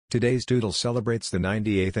Today's Doodle celebrates the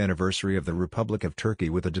 98th anniversary of the Republic of Turkey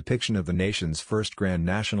with a depiction of the nation's first Grand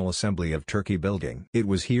National Assembly of Turkey building. It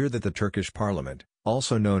was here that the Turkish Parliament,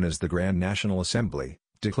 also known as the Grand National Assembly,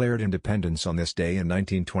 declared independence on this day in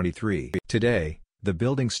 1923. Today, the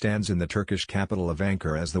building stands in the Turkish capital of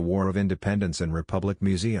Ankara as the War of Independence and Republic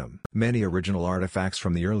Museum. Many original artifacts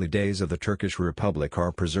from the early days of the Turkish Republic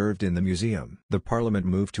are preserved in the museum. The parliament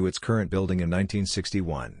moved to its current building in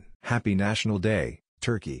 1961. Happy National Day,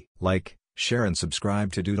 Turkey! Like, share and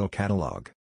subscribe to Doodle Catalog.